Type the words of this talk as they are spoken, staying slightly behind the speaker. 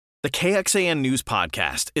The KXAN News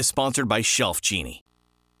Podcast is sponsored by Shelf Genie.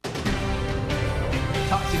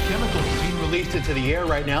 Toxic chemicals being released into the air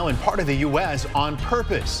right now in part of the U.S. on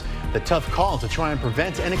purpose. The tough call to try and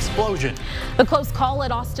prevent an explosion. The close call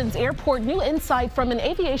at Austin's airport. New insight from an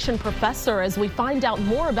aviation professor as we find out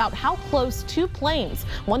more about how close two planes,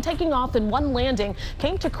 one taking off and one landing,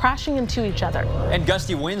 came to crashing into each other. And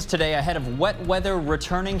gusty winds today ahead of wet weather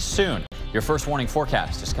returning soon. Your first warning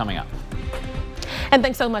forecast is coming up. And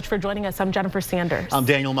thanks so much for joining us. I'm Jennifer Sanders. I'm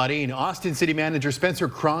Daniel Marin. Austin City Manager Spencer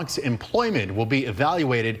Cronk's employment will be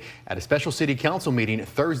evaluated at a special city council meeting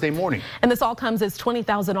Thursday morning. And this all comes as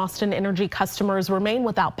 20,000 Austin Energy customers remain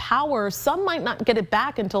without power. Some might not get it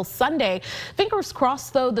back until Sunday. Fingers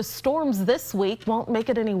crossed, though, the storms this week won't make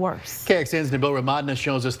it any worse. KXAN's Nabil Ramadna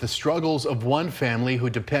shows us the struggles of one family who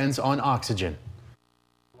depends on oxygen.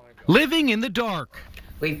 Living in the dark.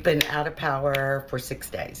 We've been out of power for 6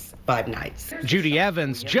 days, 5 nights. Judy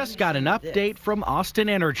Evans just got an update from Austin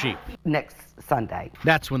Energy. Next Sunday.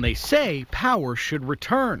 That's when they say power should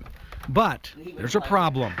return. But there's a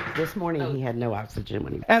problem. This morning he had no oxygen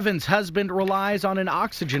when he... Evans' husband relies on an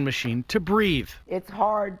oxygen machine to breathe. It's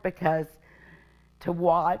hard because to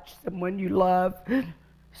watch someone you love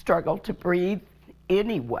struggle to breathe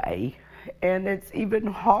anyway. And it's even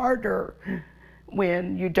harder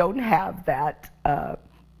when you don't have that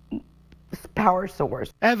power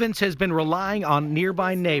source. Evans has been relying on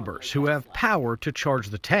nearby neighbors who have power to charge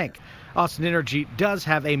the tank. Austin Energy does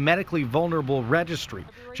have a medically vulnerable registry.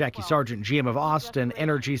 Jackie Sargent, GM of Austin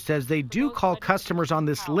Energy, says they do call customers on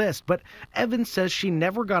this list, but Evans says she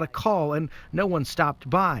never got a call and no one stopped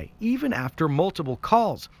by, even after multiple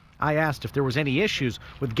calls. I asked if there was any issues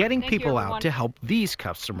with getting people out to help these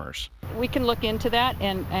customers. We can look into that,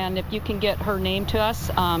 and if you can get her name to us,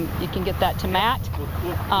 you can get that to Matt,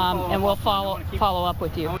 and we'll follow up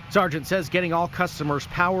with you. Sargent says getting all customers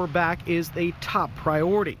power back is a top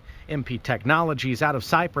priority. MP Technologies out of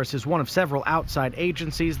Cyprus is one of several outside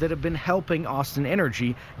agencies that have been helping Austin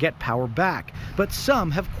Energy get power back. But some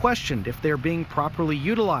have questioned if they're being properly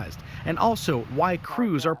utilized, and also why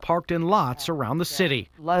crews are parked in lots around the city.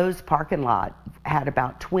 Lowe's parking lot had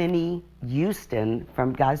about 20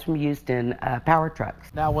 guys from Houston power trucks.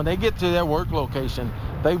 Now, when they get to their work location,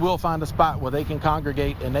 they will find a spot where they can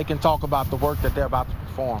congregate and they can talk about the work that they're about to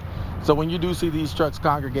perform. So when you do see these trucks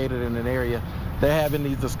congregated in an area, they're having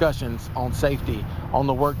these discussions on safety, on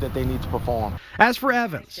the work that they need to perform. As for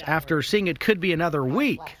Evans, after seeing it could be another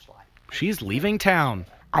week, she's leaving town.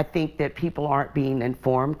 I think that people aren't being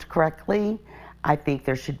informed correctly. I think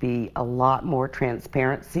there should be a lot more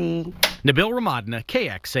transparency. Nabil Ramadna,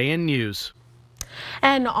 KXAN News.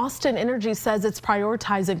 And Austin Energy says it's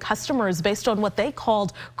prioritizing customers based on what they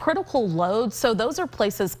called critical loads. So those are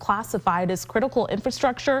places classified as critical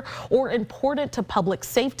infrastructure or important to public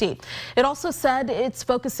safety. It also said it's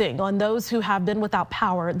focusing on those who have been without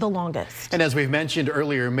power the longest. And as we've mentioned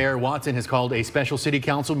earlier, Mayor Watson has called a special city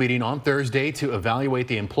council meeting on Thursday to evaluate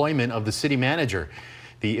the employment of the city manager.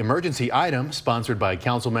 The emergency item, sponsored by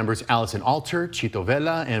council members Allison Alter, Chito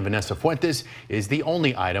Vela, and Vanessa Fuentes, is the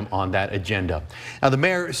only item on that agenda. Now, the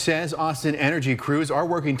mayor says Austin Energy crews are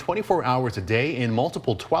working 24 hours a day in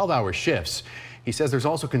multiple 12-hour shifts. He says there's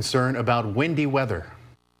also concern about windy weather.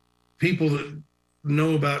 People that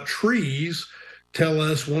know about trees tell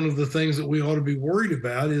us one of the things that we ought to be worried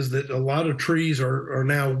about is that a lot of trees are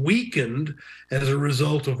now weakened as a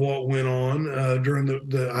result of what went on during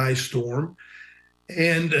the ice storm.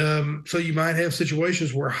 And so you might have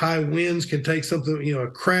situations where high winds can take something, a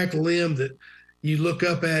cracked limb that you look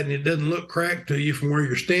up at and it doesn't look cracked to you from where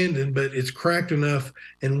you're standing, but it's cracked enough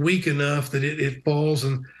and weak enough that it falls,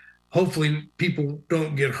 and hopefully people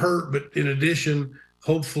don't get hurt. But in addition,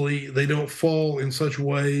 hopefully they don't fall in such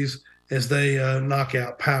ways as they knock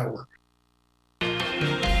out power.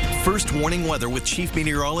 First warning weather with Chief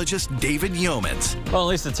Meteorologist David Yeomans. Well, at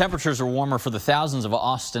least the temperatures are warmer for the thousands of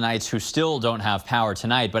Austinites who still don't have power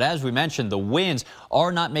tonight. But as we mentioned, the winds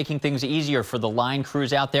are not making things easier for the line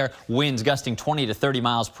crews out there. Winds gusting 20 to 30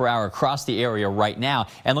 miles per hour across the area right now.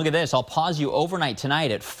 And look at this. I'll pause you overnight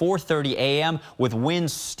tonight at 4:30 a.m. with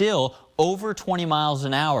winds still over 20 miles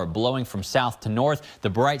an hour blowing from south to north. The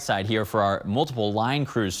bright side here for our multiple line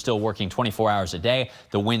crews still working 24 hours a day.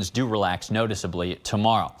 The winds do relax noticeably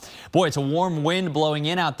tomorrow. Boy, it's a warm wind blowing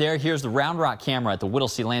in out there. Here's the Round Rock camera at the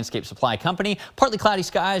Whittlesey Landscape Supply Company. Partly cloudy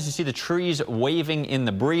skies. You see the trees waving in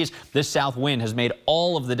the breeze. This south wind has made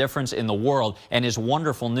all of the difference in the world and is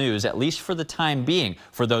wonderful news, at least for the time being,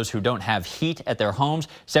 for those who don't have heat at their homes.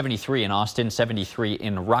 73 in Austin, 73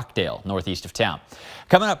 in Rockdale, northeast of town.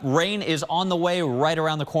 Coming up, rain rain is on the way right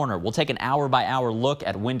around the corner. We'll take an hour-by-hour look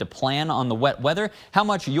at when to plan on the wet weather, how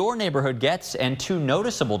much your neighborhood gets, and 2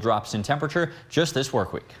 noticeable drops in temperature just this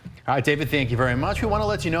work week. All right, David, thank you very much. We want to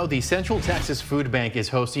let you know the Central Texas Food Bank is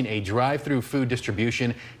hosting a drive-through food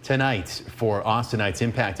distribution tonight for Austinites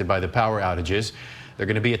impacted by the power outages. They're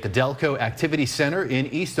going to be at the Delco Activity Center in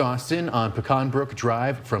East Austin on Pecan Brook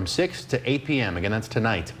Drive from 6 to 8 p.m. Again, that's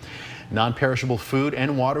tonight. Non-perishable food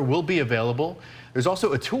and water will be available. There's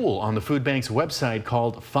also a tool on the food bank's website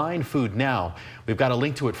called Find Food Now. We've got a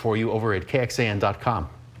link to it for you over at KXAN.com.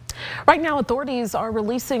 Right now, authorities are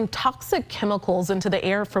releasing toxic chemicals into the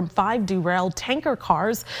air from 5 derailed tanker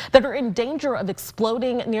cars that are in danger of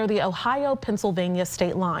exploding near the Ohio-Pennsylvania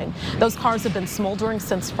state line. Those cars have been smoldering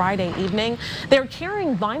since Friday evening. They're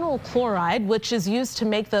carrying vinyl chloride, which is used to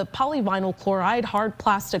make the polyvinyl chloride hard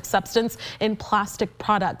plastic substance in plastic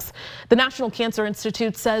products. The National Cancer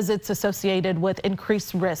Institute says it's associated with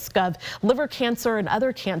increased risk of liver cancer and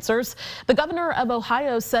other cancers. The governor of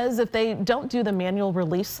Ohio says if they don't do the manual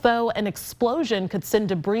release, though, an explosion could send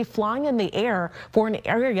debris flying in the air for an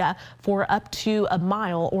area for up to a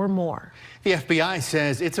mile or more. The FBI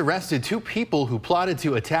says it's arrested 2 people who plotted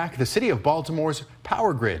to attack the city of Baltimore's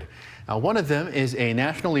power grid. Now, one of them is a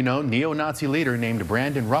nationally known neo-Nazi leader named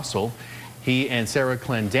Brandon Russell. He and Sarah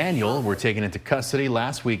Clendaniel were taken into custody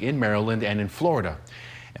last week in Maryland and in Florida.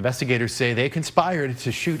 Investigators say they conspired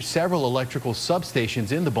to shoot several electrical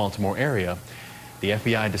substations in the Baltimore area. The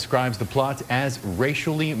FBI describes the plot as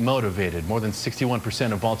racially motivated. More than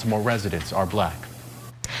 61% of Baltimore residents are black.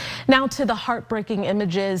 Now to the heartbreaking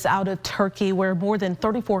images out of Turkey, where more than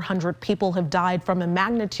 3,400 people have died from a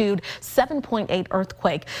magnitude 7.8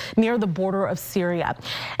 earthquake near the border of Syria.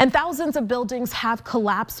 And thousands of buildings have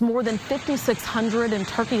collapsed, more than 5,600 in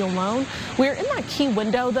Turkey alone. We're in that key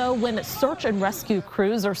window, though, when search and rescue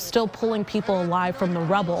crews are still pulling people alive from the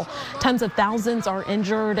rubble. Tens of thousands are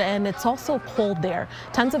injured, and it's also cold there.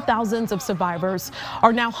 Tens of thousands of survivors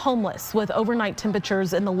are now homeless with overnight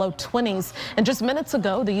temperatures in the low 20s. And just minutes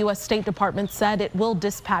ago, the U.S. State Department said it will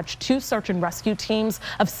dispatch 2 search and rescue teams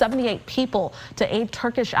of 78 people to aid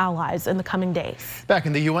Turkish allies in the coming days. Back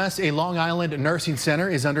in the U.S., a Long Island nursing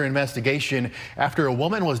center is under investigation after a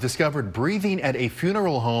woman was discovered breathing at a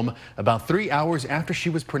funeral home about 3 hours after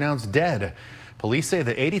she was pronounced dead. Police say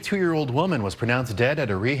the 82-year-old woman was pronounced dead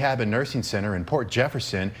at a rehab and nursing center in Port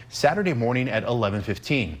Jefferson Saturday morning at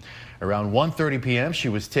 11:15. Around 1:30 p.m., she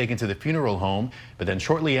was taken to the funeral home, but then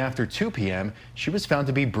shortly after 2 p.m., she was found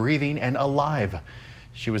to be breathing and alive.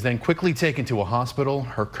 She was then quickly taken to a hospital.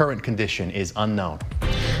 Her current condition is unknown.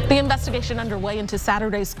 The investigation underway into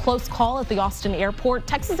Saturday's close call at the Austin airport.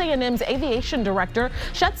 Texas A&M's aviation director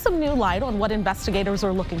shed some new light on what investigators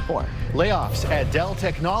are looking for. Layoffs at Dell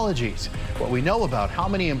Technologies. What we know about how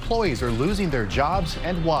many employees are losing their jobs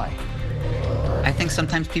and why. I think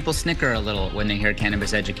sometimes people snicker a little when they hear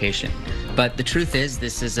cannabis education. But the truth is,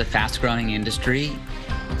 this is a fast-growing industry.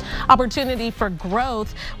 Opportunity for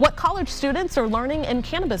growth. What college students are learning in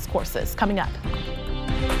cannabis courses coming up.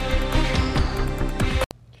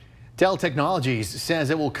 Dell Technologies says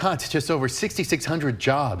it will cut just over 6,600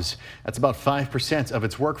 jobs. That's about 5% of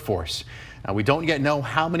its workforce. Now, we don't yet know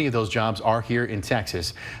how many of those jobs are here in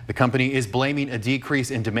Texas. The company is blaming a decrease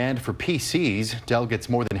in demand for PCs. Dell gets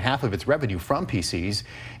more than half of its revenue from PCs.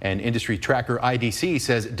 And industry tracker IDC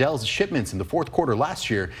says Dell's shipments in the 4th quarter last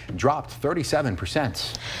year dropped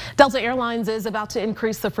 37%. Delta Airlines is about to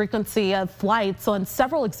increase the frequency of flights on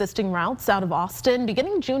several existing routes out of Austin.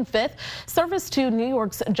 Beginning June 5th, service to New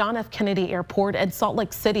York's John F. Kennedy Airport and Salt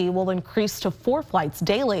Lake City will increase to 4 flights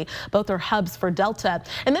daily. Both are hubs for Delta.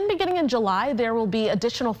 And then beginning in July, there will be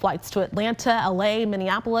additional flights to Atlanta, LA,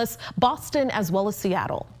 Minneapolis, Boston, as well as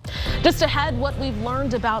Seattle. Just ahead, what we've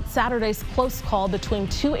learned about Saturday's close call between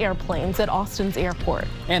 2 airplanes at Austin's airport.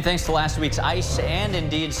 And thanks to last week's ice and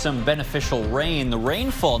indeed some beneficial rain, the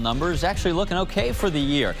rainfall number is actually looking okay for the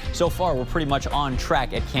year. So far, we're pretty much on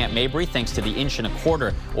track at Camp Mabry thanks to the 1.25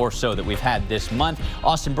 inches or so that we've had this month.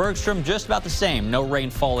 Austin Bergstrom just about the same. No rain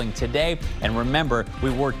falling today. And remember, we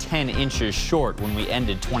were 10 inches short when we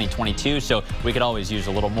ended 2022, so we could always use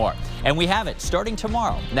a little more. And we have it starting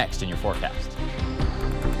tomorrow. Next in your forecast.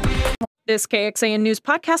 This KXAN News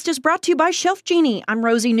podcast is brought to you by Shelf Genie. I'm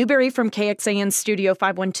Rosie Newberry from KXAN Studio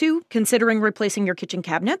 512. Considering replacing your kitchen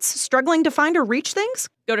cabinets? Struggling to find or reach things?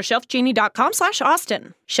 Go to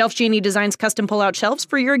shelfgenie.com/Austin. Shelf Genie designs custom pull-out shelves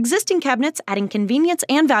for your existing cabinets, adding convenience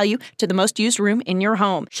and value to the most used room in your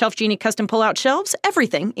home. Shelf Genie custom pull-out shelves,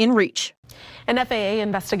 everything in reach. An FAA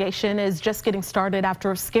investigation is just getting started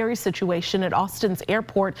after a scary situation at Austin's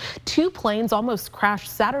airport. 2 planes almost crashed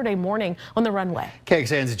Saturday morning on the runway.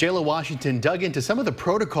 KXAN's Jayla Washington dug into some of the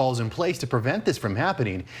protocols in place to prevent this from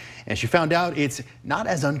happening, and she found out it's not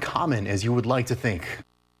as uncommon as you would like to think.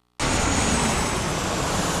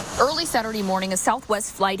 Early Saturday morning, a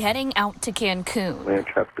Southwest flight heading out to Cancun. Land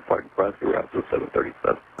traffic departing cross the route to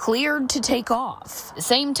 737. Cleared to take off.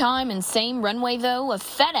 Same time and same runway, though, a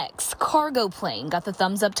FedEx cargo plane got the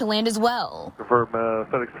thumbs up to land as well. Confirm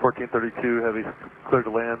FedEx 1432, heavy cleared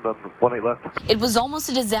to land on 18 left. It was almost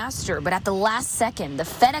a disaster, but at the last second, the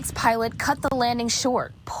FedEx pilot cut the landing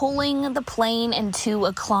short, pulling the plane into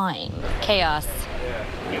a climb. Chaos.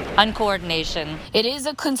 Uncoordination. It is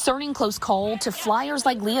a concerning close call to flyers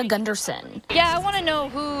like Leah Gunderson. Yeah, I want to know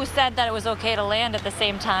who said that it was okay to land at the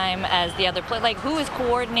same time as the other plane. Like, who is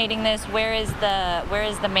coordinating this? Where is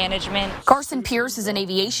the management? Carson Pierce is an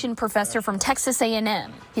aviation professor from Texas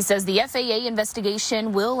A&M. He says the FAA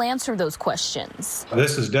investigation will answer those questions.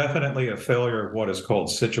 This is definitely a failure of what is called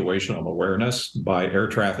situational awareness by air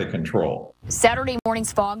traffic control. Saturday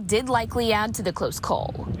morning's fog did likely add to the close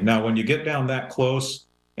call. Now, when you get down that close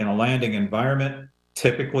in a landing environment,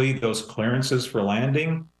 typically those clearances for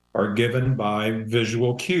landing are given by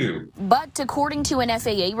visual cue. But according to an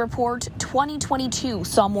FAA report, 2022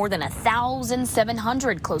 saw more than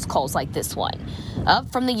 1,700 close calls like this one,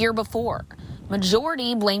 up from the year before.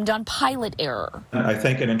 Majority blamed on pilot error. I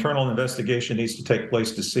think an internal investigation needs to take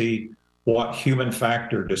place to see what human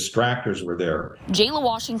factor distractors were there. Jayla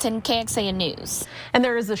Washington, KXAN News. And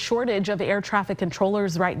there is a shortage of air traffic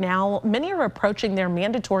controllers right now. Many are approaching their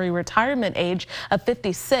mandatory retirement age of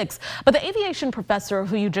 56. But the aviation professor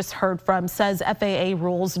who you just heard from says FAA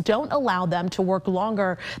rules don't allow them to work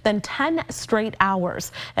longer than 10 straight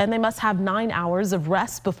hours. And they must have 9 hours of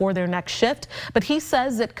rest before their next shift. But he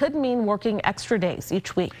says it could mean working extra days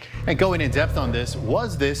each week. And going in depth on this,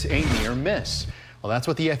 was this a near miss? Well, that's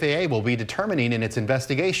what the FAA will be determining in its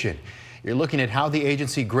investigation. You're looking at how the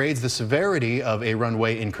agency grades the severity of a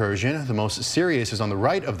runway incursion. The most serious is on the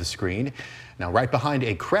right of the screen. Now, right behind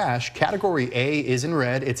a crash, Category A is in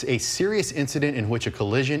red. It's a serious incident in which a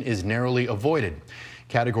collision is narrowly avoided.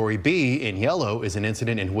 Category B in yellow is an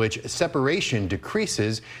incident in which separation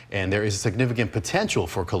decreases and there is significant potential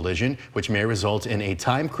for collision, which may result in a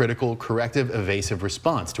time-critical corrective evasive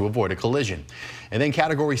response to avoid a collision. And then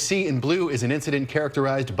Category C in blue is an incident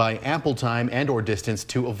characterized by ample time and/or distance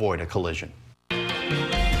to avoid a collision.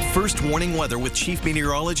 First warning weather with Chief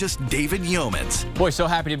Meteorologist David Yeomans. Boy, so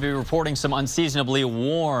happy to be reporting some unseasonably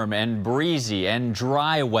warm and breezy and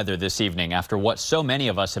dry weather this evening after what so many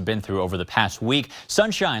of us have been through over the past week.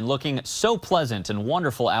 Sunshine looking so pleasant and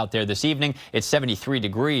wonderful out there this evening. It's 73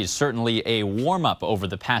 degrees, certainly a warm up over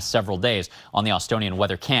the past several days on the Austonian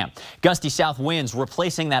weather camp. Gusty south winds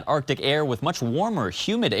replacing that Arctic air with much warmer,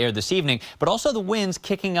 humid air this evening, but also the winds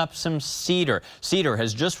kicking up some cedar. Cedar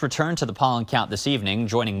has just returned to the pollen count this evening,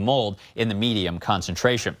 joining mold in the medium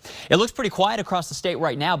concentration. It looks pretty quiet across the state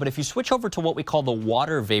right now, but if you switch over to what we call the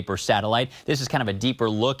water vapor satellite, this is kind of a deeper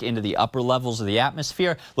look into the upper levels of the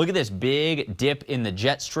atmosphere. Look at this big dip in the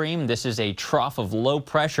jet stream. This is a trough of low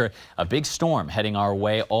pressure, a big storm heading our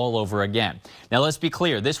way all over again. Now let's be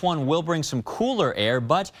clear, this one will bring some cooler air,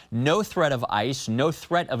 but no threat of ice, no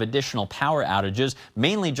threat of additional power outages,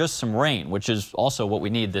 mainly just some rain, which is also what we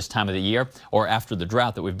need this time of the year, or after the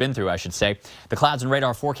drought that we've been through, I should say. The clouds and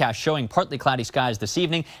radar forecast showing partly cloudy skies this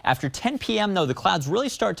evening. After 10 p.m., though, the clouds really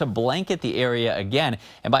start to blanket the area again.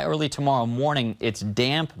 And by early tomorrow morning, it's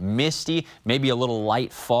damp, misty, maybe a little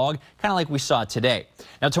light fog, kind of like we saw today.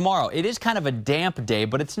 Now, tomorrow, it is kind of a damp day,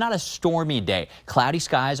 but it's not a stormy day. Cloudy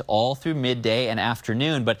skies all through midday and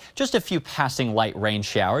afternoon, but just a few passing light rain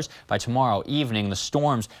showers. By tomorrow evening, the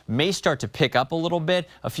storms may start to pick up a little bit.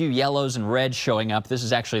 A few yellows and reds showing up. This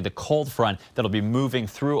is actually the cold front that'll be moving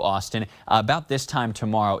through Austin about this time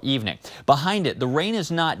tomorrow evening. Behind it, the rain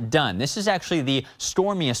is not done. This is actually the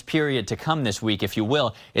stormiest period to come this week, if you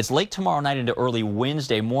will. It's late tomorrow night into early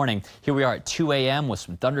Wednesday morning. Here we are at 2 a.m. with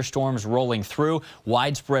some thunderstorms rolling through,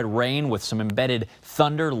 widespread rain with some embedded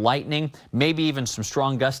thunder, lightning, maybe even some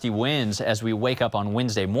strong gusty winds as we wake up on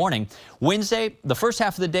Wednesday morning. Wednesday, the first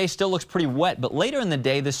half of the day still looks pretty wet, but later in the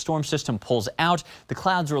day, this storm system pulls out. The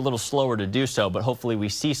clouds are a little slower to do so, but hopefully we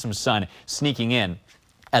see some sun sneaking in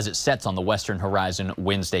as it sets on the western horizon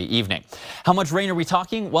Wednesday evening. How much rain are we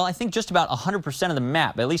talking? Well, I think just about 100% of the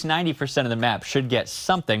map, at least 90% of the map should get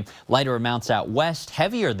something. Lighter amounts out west,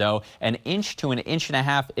 heavier though, 1 inch to 1.5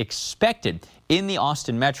 inches expected in the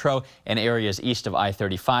Austin metro and areas east of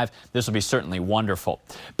I-35. This will be certainly wonderful.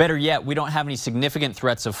 Better yet, we don't have any significant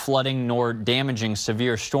threats of flooding nor damaging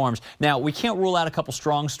severe storms. Now, we can't rule out a couple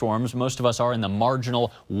strong storms. Most of us are in the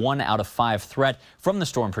marginal 1 out of 5 threat from the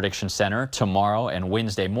Storm Prediction Center tomorrow and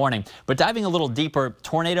Wednesday morning. But diving a little deeper,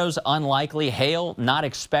 tornadoes unlikely, hail not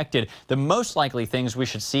expected. The most likely things we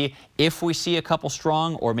should see if we see a couple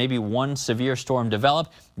strong or maybe one severe storm develop,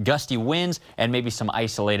 gusty winds and maybe some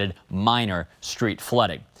isolated minor street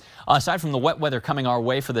flooding. Aside from the wet weather coming our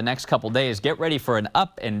way for the next couple days, get ready for an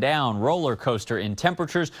up and down roller coaster in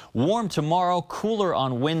temperatures. Warm tomorrow, cooler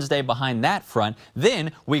on Wednesday behind that front.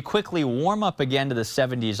 Then we quickly warm up again to the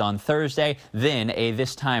 70s on Thursday. Then a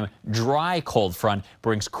this time dry cold front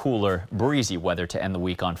brings cooler, breezy weather to end the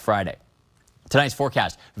week on Friday. Tonight's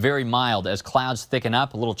forecast, very mild as clouds thicken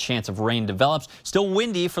up, a little chance of rain develops. Still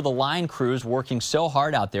windy for the line crews working so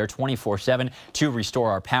hard out there 24/7 to restore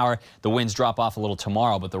our power. The winds drop off a little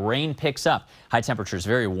tomorrow, but the rain picks up. High temperatures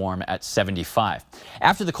very warm at 75.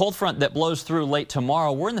 After the cold front that blows through late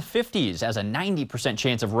tomorrow, we're in the 50s as a 90%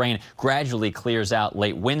 chance of rain gradually clears out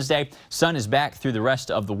late Wednesday. Sun is back through the rest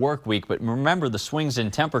of the work week, but remember the swings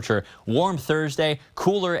in temperature. Warm Thursday,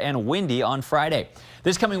 cooler and windy on Friday.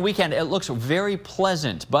 This coming weekend, it looks very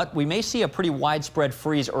pleasant, but we may see a pretty widespread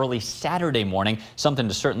freeze early Saturday morning, something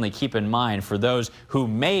to certainly keep in mind for those who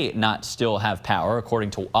may not still have power, according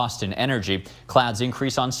to Austin Energy. Clouds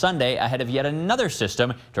increase on Sunday ahead of yet another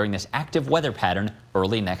system during this active weather pattern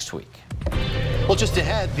early next week. Well, just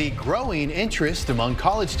ahead, the growing interest among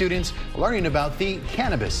college students learning about the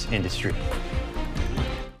cannabis industry.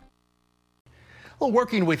 Well,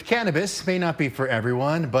 working with cannabis may not be for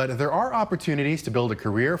everyone, but there are opportunities to build a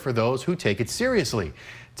career for those who take it seriously.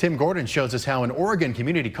 Tim Gordon shows us how an Oregon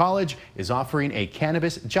community college is offering a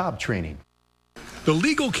cannabis job training. The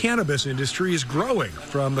legal cannabis industry is growing,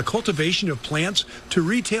 from the cultivation of plants to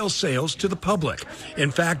retail sales to the public.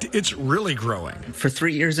 In fact, it's really growing. For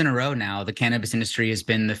 3 years in a row now, the cannabis industry has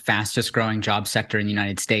been the fastest growing job sector in the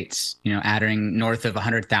United States, adding north of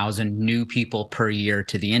 100,000 new people per year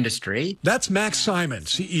to the industry. That's Max Simon,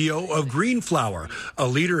 CEO of Green Flower, a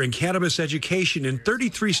leader in cannabis education in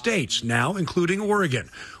 33 states, now including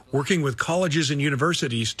Oregon, working with colleges and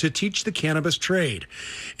universities to teach the cannabis trade.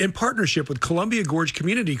 In partnership with Columbia Gorge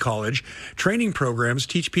Community College, training programs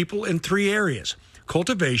teach people in 3 areas: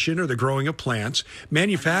 cultivation, or the growing of plants,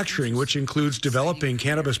 manufacturing, which includes developing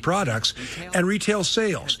cannabis products, and retail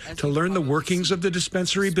sales, to learn the workings of the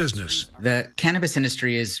dispensary business. The cannabis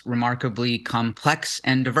industry is remarkably complex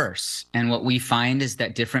and diverse, and what we find is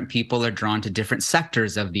that different people are drawn to different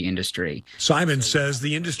sectors of the industry. Simon says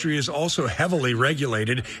the industry is also heavily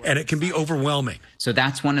regulated, and it can be overwhelming. So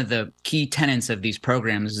that's one of the key tenets of these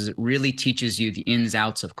programs, is it really teaches you the ins and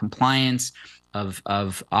outs of compliance,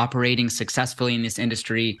 of operating successfully in this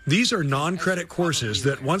industry. These are non-credit courses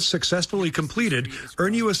that, once successfully completed,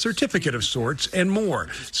 earn you a certificate of sorts and more,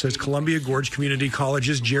 says Columbia Gorge Community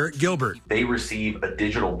College's Jarrett Gilbert. They receive a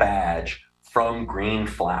digital badge from Green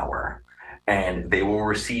Flower, and they will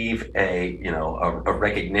receive a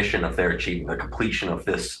recognition of their achievement, the completion of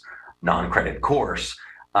this non-credit course,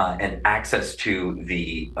 and access to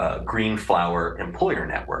the Green Flower Employer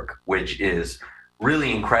Network, which is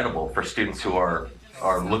really incredible for students who are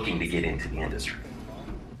looking to get into the industry.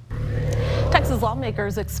 Texas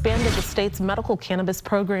lawmakers expanded the state's medical cannabis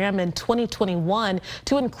program in 2021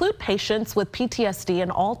 to include patients with PTSD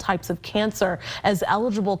and all types of cancer as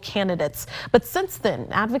eligible candidates. But since then,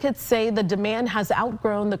 advocates say the demand has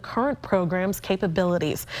outgrown the current program's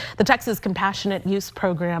capabilities. The Texas Compassionate Use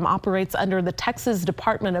Program operates under the Texas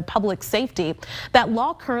Department of Public Safety. That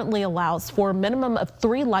law currently allows for a minimum of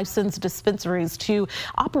 3 licensed dispensaries to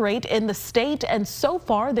operate in the state, and so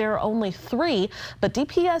far there are only 3, but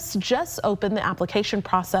DPS just opened the application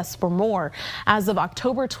process for more. As of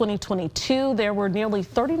October 2022, there were nearly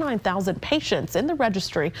 39,000 patients in the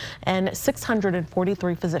registry and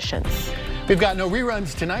 643 physicians. We've got no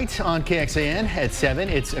reruns tonight on KXAN. At 7,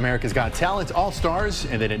 it's America's Got Talent, All Stars,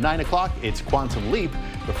 and then at 9 o'clock, it's Quantum Leap,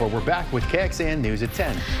 before we're back with KXAN News at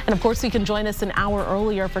 10. And of course, you can join us an hour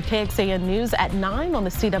earlier for KXAN News at 9 on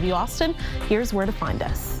the CW Austin. Here's where to find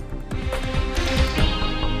us.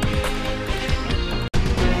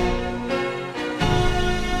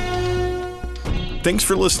 Thanks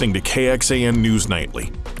for listening to KXAN News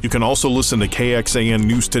Nightly. You can also listen to KXAN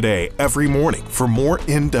News Today every morning for more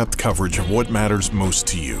in-depth coverage of what matters most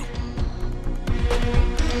to you.